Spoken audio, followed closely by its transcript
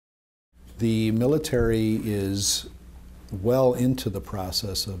The military is well into the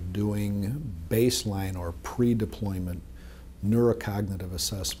process of doing baseline or pre-deployment neurocognitive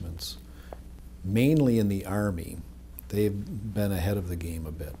assessments, mainly in the Army. They've been ahead of the game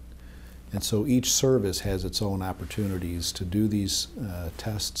a bit. And so each service has its own opportunities to do these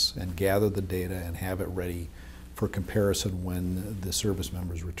tests and gather the data and have it ready for comparison when the service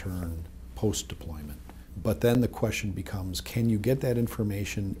members return post-deployment. But then the question becomes, can you get that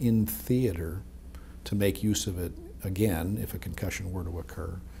information in theater to make use of it again if a concussion were to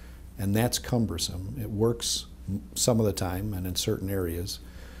occur? And that's cumbersome. It works some of the time and in certain areas,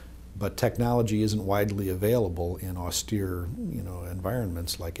 but technology isn't widely available in austere,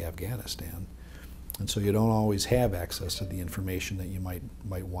 environments like Afghanistan. And so you don't always have access to the information that you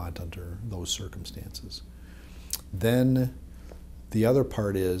might want under those circumstances. Then the other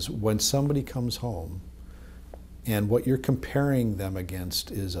part is when somebody comes home and what you're comparing them against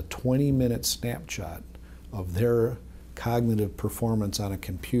is a 20-minute snapshot of their cognitive performance on a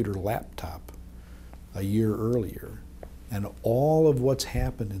computer laptop a year earlier, and all of what's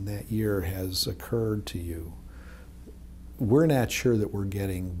happened in that year has occurred to you, we're not sure that we're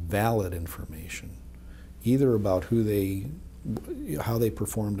getting valid information, either about how they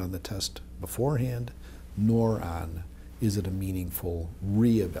performed on the test beforehand, nor on is it a meaningful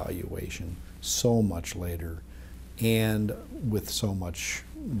reevaluation so much later and with so much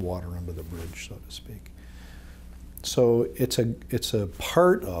water under the bridge, so to speak. So it's a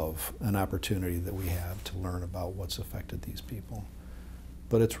part of an opportunity that we have to learn about what's affected these people,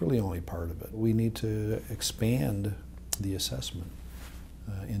 but it's really only part of it. We need to expand the assessment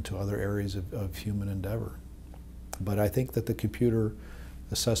into other areas of human endeavor. But I think that the computer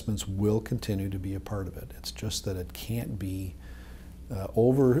assessments will continue to be a part of it. It's just that it can't be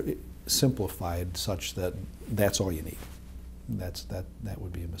oversimplified such that that's all you need. That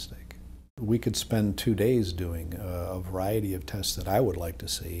would be a mistake. We could spend 2 days doing a variety of tests that I would like to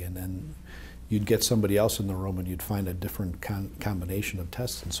see, and then you'd get somebody else in the room and you'd find a different combination of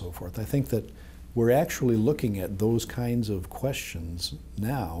tests and so forth. I think that we're actually looking at those kinds of questions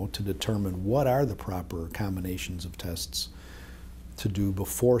now to determine what are the proper combinations of tests to do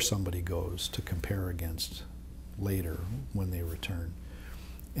before somebody goes to compare against later when they return.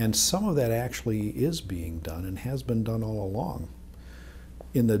 And some of that actually is being done and has been done all along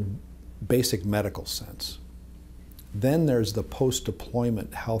in the basic medical sense. Then there's the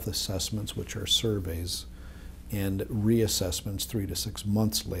post-deployment health assessments, which are surveys and reassessments 3 to 6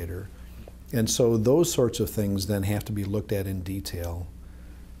 months later. And so those sorts of things then have to be looked at in detail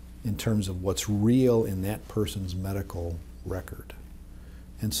in terms of what's real in that person's medical record.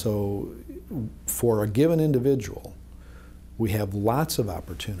 And so for a given individual, we have lots of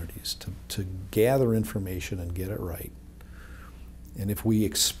opportunities to gather information and get it right. And if we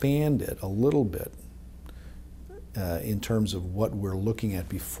expand it a little bit in terms of what we're looking at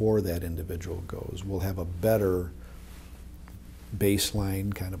before that individual goes, we'll have a better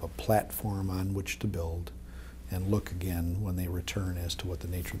baseline, kind of a platform on which to build and look again when they return as to what the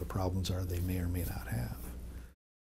nature of the problems are they may or may not have.